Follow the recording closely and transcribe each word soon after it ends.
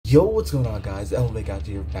Yo, what's going on, guys? LMA got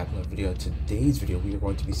here back in the video. Today's video, we are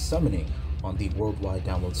going to be summoning on the Worldwide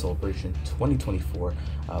Download Celebration 2024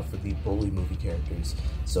 for the BROLY movie characters.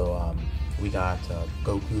 So we got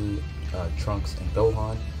Goku, Trunks, and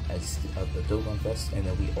Gohan as the Dokkan Fest, and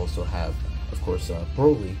then we also have, of course,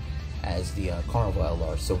 BROLY as the CARNIVAL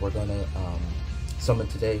LR. So we're gonna summon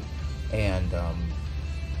today, and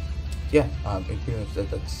yeah, pretty much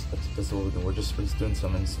that's what we're doing. We're just doing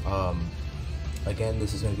summons. Again,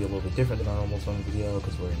 this is going to be a little bit different than our normal summon video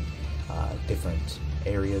because we're in different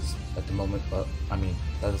areas at the moment, but I mean,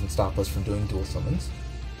 that doesn't stop us from doing dual summons.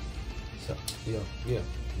 So yeah.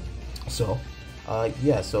 So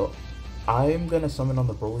so I'm gonna summon on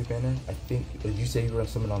the BROLY banner. I think, did you say you were gonna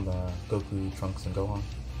summon on the Goku, Trunks, and Gohan?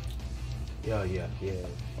 Yeah.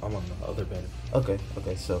 I'm on the other banner. Okay.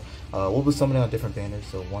 So we'll be summoning on different banners.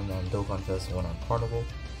 So one on Dokkan Fest, and one on Carnival.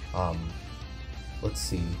 Let's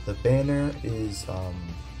see. The banner is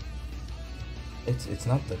it's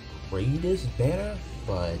not the greatest banner,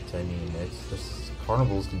 but I mean, it's just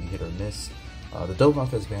Carnival's gonna be hit or miss. The Dokkan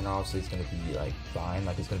Fest banner obviously is gonna be like fine,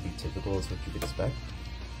 like it's gonna be typical, is what you'd expect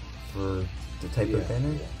for the type of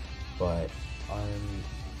banner. Yeah. But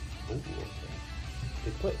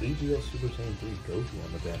they put AGL Super Saiyan 3 Goku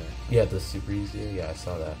on the banner. yeah, the Super Easy. Yeah, I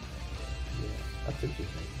saw that. Yeah, that's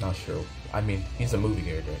interesting. Not sure. I mean, he's a movie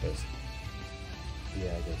character, I guess.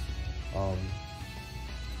 Yeah, I guess.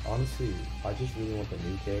 Honestly, I just really want the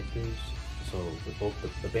new characters. So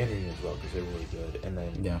the banner as well, because they're really good. And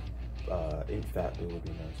then Yeah. in Fat Boo would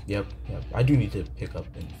be nice. Yep. I do need to pick up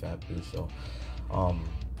in Fat Boo, so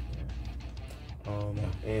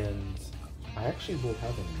And I actually will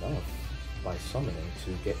have enough by summoning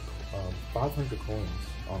to get 500 coins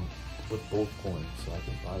with both coins, so I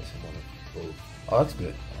can buy someone of both. Oh, that's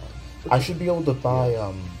good. I should be able to buy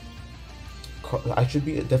I should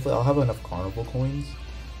be definitely. I'll have enough Carnival coins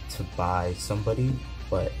to buy somebody,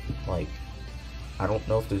 but like, I don't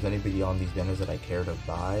know if there's anybody on these banners that I care to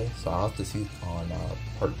buy, so I'll have to see on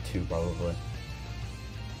part 2 probably.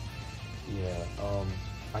 Yeah.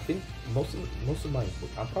 I think most of my,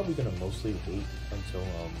 I'm probably gonna mostly wait until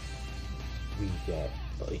we get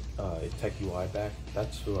like Tech UI back.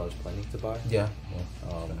 That's who I was planning to buy. Yeah.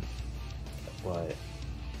 But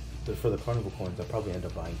for the Carnival coins, I'll probably end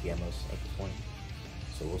up buying Gammas at this point.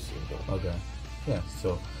 So we'll see. Okay. Yeah.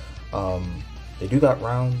 So, they do got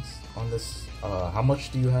rounds on this. How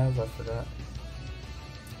much do you have? I forgot.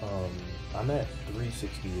 I'm at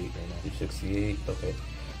 368 right now. 368. Okay.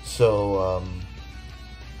 So,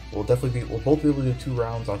 we'll both be able to do 2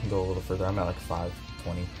 rounds. I can go a little further. I'm at like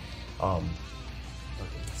 520. Okay.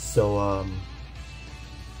 So,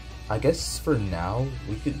 I guess for now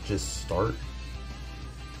we could just start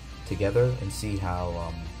together and see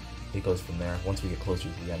how it goes from there. Once we get closer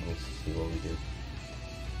to the end, we'll see what we do.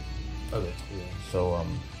 Okay. Yeah. So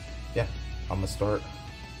yeah, I'm gonna start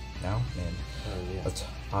now, and let's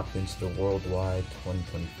hop into the Worldwide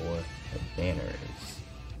 2024 banners.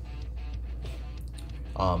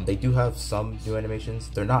 They do have some new animations.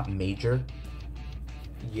 They're not major.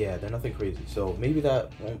 Yeah, they're nothing crazy. So maybe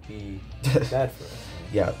that won't be bad for us.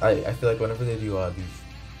 Yeah, I feel like whenever they do these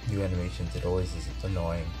new animations, it always is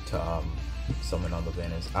annoying to summon on the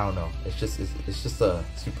banners. I don't know. It's just a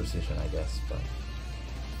superstition, I guess, but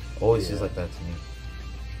always feels like that to me.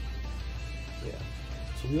 Yeah.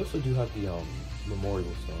 So we also do have the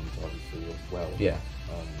memorial stones, obviously, as well. Yeah.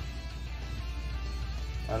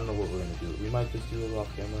 I don't know what we're gonna do. We might just do it off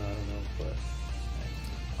camera. I don't know, but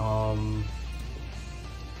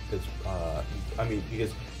because I mean,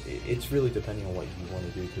 because it's really depending on what you want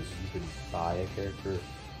to do. Because you can buy a character,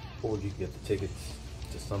 or you can get the tickets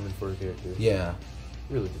to summon for a character. Yeah.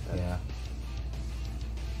 Really depends. Yeah.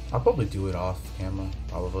 I'll probably do it off camera,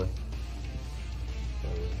 probably. So,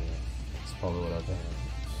 That's probably what I'll do.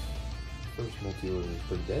 First multi-order is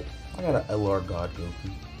pretty dead. I got an LR God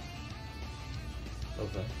Goku.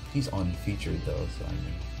 Okay. He's unfeatured though, so I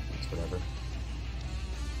mean, it's whatever.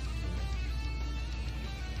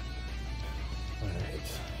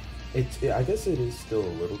 Alright. I guess it is still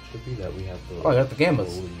a little tricky that we have the. Oh, I got the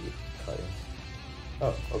Gammas. Cutting.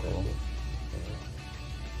 Oh, okay. Cool.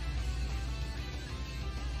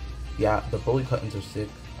 Yeah, the BROLY cut-ins are sick.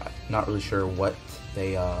 I'm not really sure what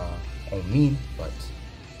they all mean, but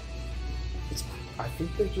it's. I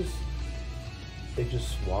think they just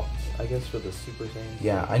swapped, I guess, for the Super Saiyan.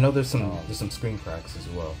 Yeah, I know there's some screen cracks as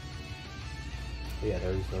well. Yeah,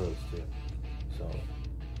 there's those too. So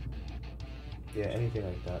yeah, anything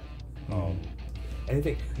like that.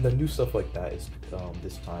 The new stuff like that is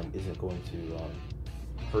this time isn't going to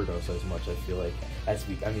hurt us as much. I feel like as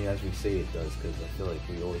we say it does, because I feel like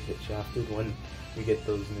we always get shafted when we get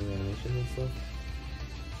those new animations and stuff.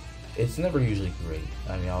 It's never usually great.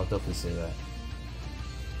 I mean, I'll definitely say that.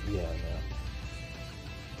 Yeah, yeah.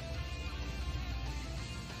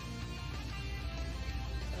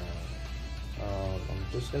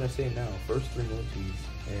 I'm just gonna say now, first 3 multis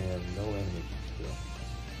and no animation skill.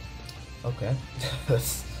 Okay.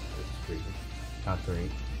 That's crazy. Not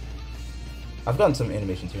great. I've gotten some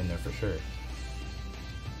animations here and there for sure.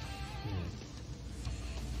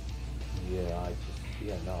 Yeah,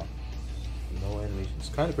 no animation. It's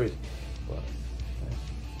kind of crazy, but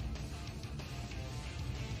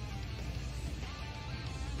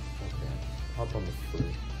okay. Hop on the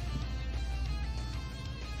free.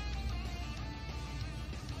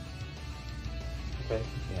 Okay,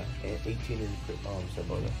 yeah, and 18 in 7.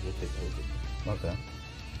 We'll take that. Okay.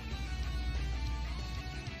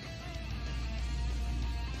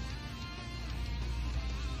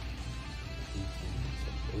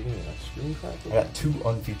 Are we getting a screen crack? I got 2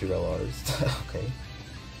 unfeatured LRs. Okay.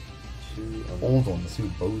 2 old ones too,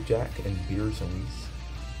 Bojack and Beers and Weiss.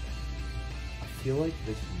 I feel like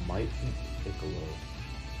this might be Piccolo.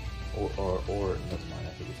 Or never mind, I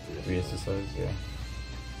think it's 3 SSRs, yeah.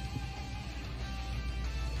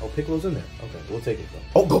 Oh, Piccolo's in there. Okay, we'll take it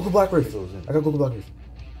though. Oh, Goku Black Race! Piccolo's in. I got Goku Black Race.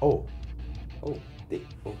 Oh.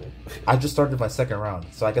 Okay. I just started my 2nd round,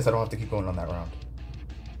 so I guess I don't have to keep going on that round.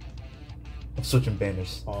 I'm switching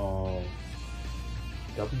banners. W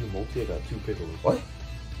multi, I got 2 Piccolos. What?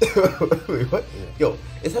 Wait, what? Yeah. Yo,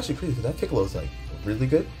 it's actually crazy. That Piccolo's like really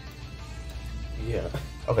good. Yeah.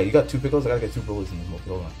 Okay, you got 2 Piccolos. I gotta get 2 Brolys in this multi.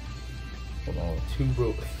 Hold on. 2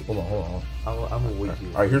 bro. Hold on. I'm gonna wait here.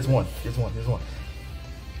 All right, here's one. Here's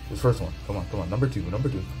the first one. Come on. Number 2.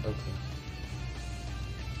 Okay.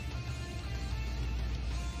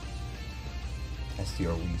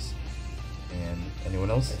 STR Weiss. And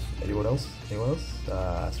anyone else? Super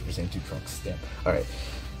Saiyan 2 Trunks. Damn. Alright.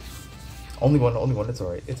 Only one. It's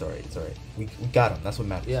alright. We got him. That's what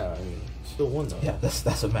matters. Yeah, I mean, still one though. Yeah, that's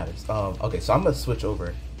what matters. Okay, so I'm gonna switch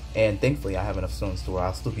over, and thankfully I have enough stones to where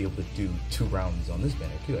I'll still be able to do 2 rounds on this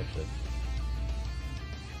banner too. Actually,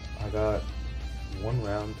 I got 1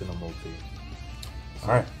 round and a multi. So.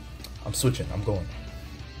 Alright, I'm switching. I'm going.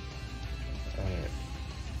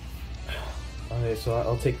 Alright, so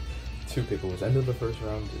I'll take 2 Piccolos. End of the first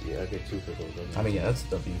round, yeah, I get 2 Piccolos. I mean, yeah, that's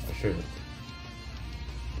W for sure.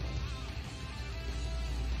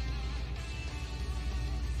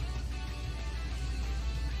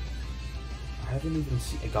 I haven't even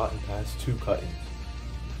gotten past 2 cut-ins.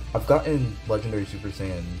 I've gotten Legendary Super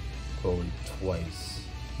Saiyan Broly twice.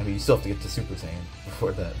 I mean, you still have to get to Super Saiyan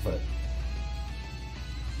before that, but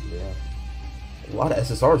yeah, a lot of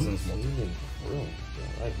SSRs in this multi.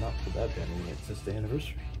 I have not pulled that banner yet since the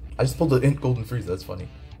anniversary. I just pulled the Golden Freeze. That's funny.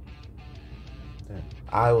 Damn.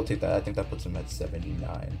 I will take that. I think that puts him at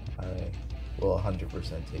 79. I will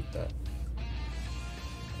 100% take that.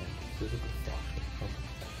 Physical function. Okay.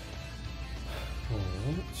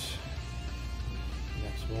 Alright.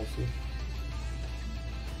 Next we'll see.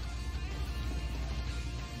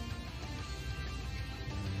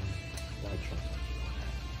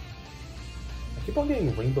 I keep on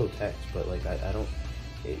getting rainbow text, but like I don't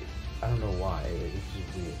know why. It's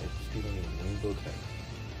just weird. I just keep on getting rainbow text.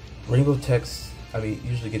 Rainbow text, I mean,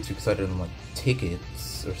 usually get too excited on like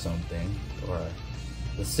tickets or something, or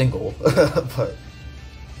the single, but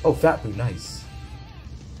oh, Fat Boo, nice.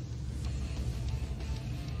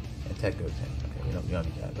 And Tech Go 10. Okay, we don't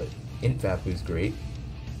need that, but Int Fat Boo's great.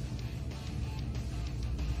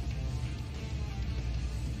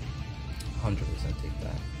 $100% take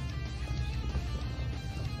that.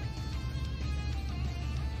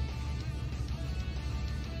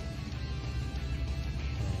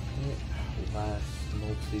 Last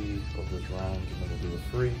multi of this round, and then we'll do a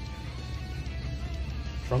free.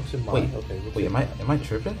 Trunks in mine. Okay. Wait, am I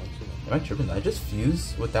tripping? Am I tripping? Did I just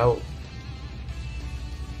fuse without?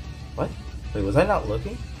 What? Wait, was I not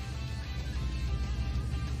looking?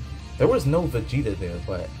 There was no Vegeta there,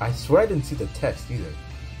 but I swear I didn't see the text either.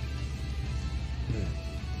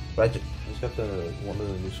 But I just got one of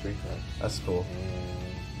the new screen caps. That's cool.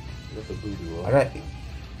 And we got the Boo Duo. I got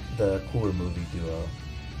the cooler movie duo.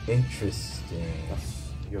 Interesting.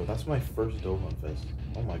 That's my first Dokkan Fest.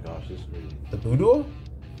 Oh my gosh, this is crazy. The Boo Duo?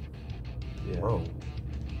 Yeah. Bro.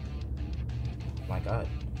 My god.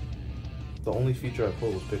 The only feature I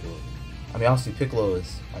pulled was Piccolo. I mean, obviously Piccolo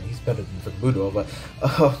is, I mean, he's better than the Boo Duo, but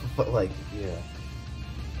like, yeah.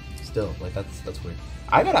 Still, like, that's weird.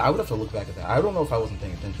 I would have to look back at that. I don't know if I wasn't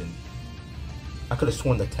paying attention. I could have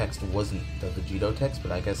sworn the text wasn't the Vegito text,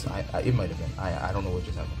 but I guess it might have been. I don't know what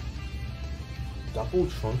just happened. Double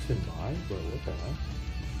Trunks in mine? Bro, what the hell?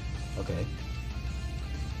 Okay.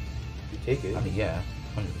 You take it. I mean, yeah,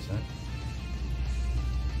 100%.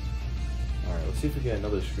 Alright, let's see if we get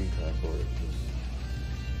another screen crack or just...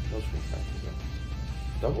 No screen crack, bro.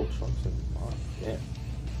 Double Trunks in mine. Damn.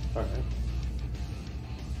 Alright.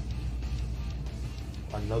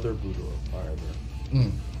 Another Budo. Alright,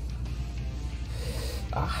 bro.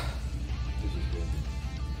 This is good.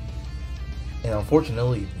 And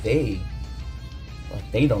unfortunately, they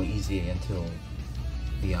don't easy it until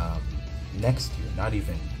the next year, not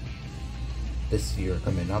even this year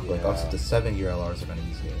coming up. Yeah. Like also the 7-year LRs are gonna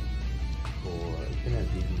easy it. Boy, it's gonna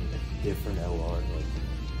be a different LR.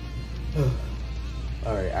 Like,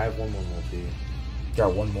 alright, I have one more multi.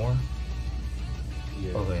 Got one more.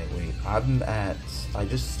 Yeah. Okay, wait. I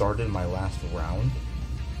just started my last round.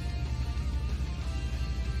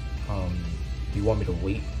 Do you want me to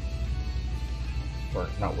wait? Or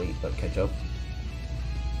not wait, but catch up?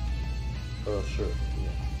 Sure. Yeah.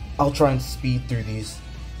 I'll try and speed through these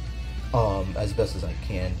as best as I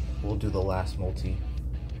can. We'll do the last multi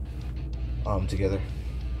together.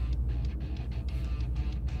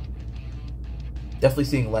 Definitely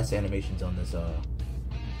seeing less animations on this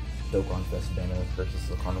Dokkan Fest banner versus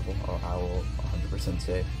the Carnival, I will 100%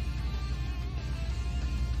 say.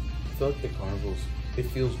 I feel like the Carnivals, it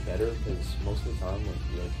feels better because most of the time,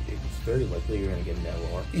 like it's very likely you're gonna get an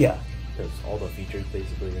LR. Yeah. Because all the features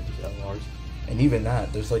basically are just LRs. And even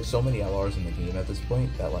that, there's like so many LRs in the game at this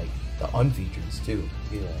point that like the unfeatures too.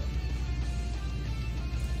 Yeah.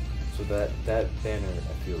 So that banner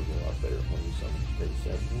I feel is a lot better when you summon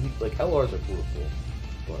because like LRs are cool,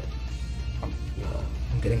 but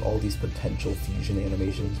I'm getting all these potential fusion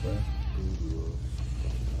animations, bro.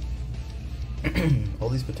 All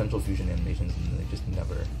these potential fusion animations, and they just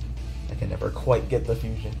never. I can never quite get the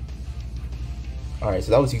fusion. All right,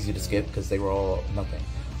 so that was easy to skip because they were all nothing.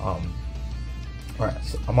 All right,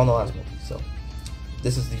 so I'm on the last multi. So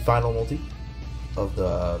this is the final multi of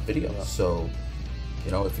the video. Yeah. So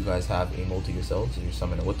if you guys have a multi yourselves and you're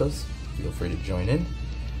summoning with us, feel free to join in.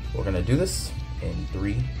 We're gonna do this in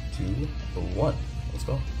 3, 2, 1. Let's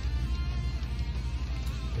go.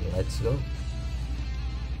 Let's go.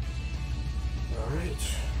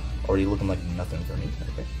 Alright. Already looking like nothing for me.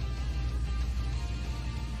 Okay.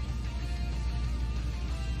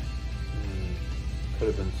 Could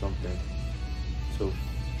have been something. So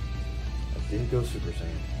I didn't go Super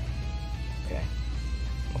Saiyan. Okay.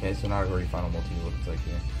 Okay, so now already final multi looks like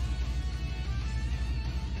here.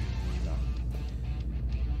 No.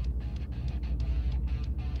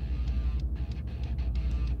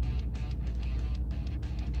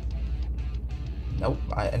 Nope,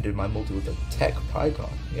 I ended my multi with a Tech Pycon.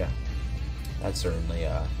 Yeah. That certainly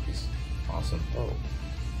is awesome. Oh.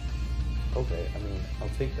 Okay, I mean, I'll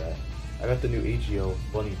take that. I got the new AGO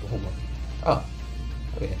Bunny Bulma. Oh.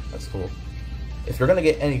 Okay, that's cool. If you're gonna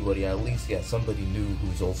get anybody, at least get somebody new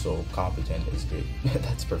who's also competent is good.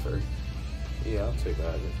 That's preferred. Yeah, I'll take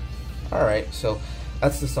that. Alright, so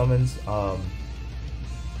that's the summons.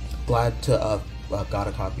 Glad to got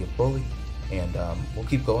a copy of BROLY. And we'll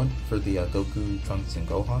keep going for the Goku, Trunks, and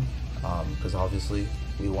Gohan, because obviously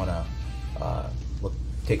we want to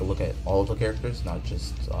take a look at all of the characters, not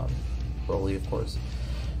just BROLY, of course.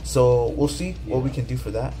 So we'll see what we can do for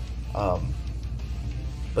that.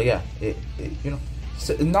 But yeah,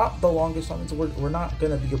 so not the longest summons. We're not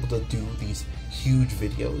gonna be able to do these huge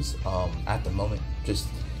videos at the moment, just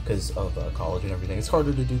because of college and everything. It's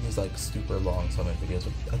harder to do these like super long summon videos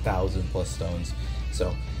with 1,000+ stones.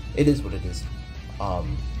 So it is what it is.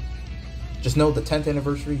 Just know the 10th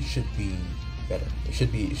anniversary should be better. It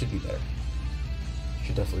should be better.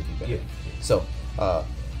 Should definitely be better. Yeah. So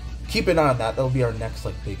keep an eye on that. That'll be our next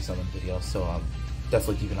like big summon video. So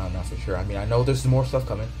definitely keep an eye on that for sure. I mean, I know there's more stuff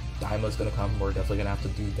coming. Daima's gonna come. We're definitely gonna have to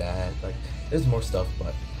do that. Like, there's more stuff,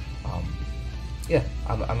 but yeah,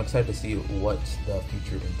 I'm excited to see what the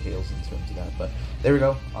future entails in terms of that. But there we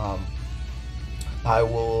go. I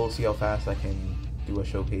will see how fast I can do a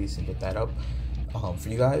showcase and get that up for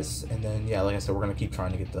you guys. And then yeah, like I said, we're gonna keep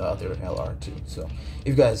trying to get the other LR too. So if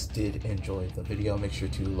you guys did enjoy the video, make sure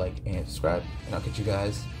to like and subscribe, and I'll catch you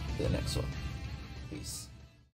guys in the next one. Peace.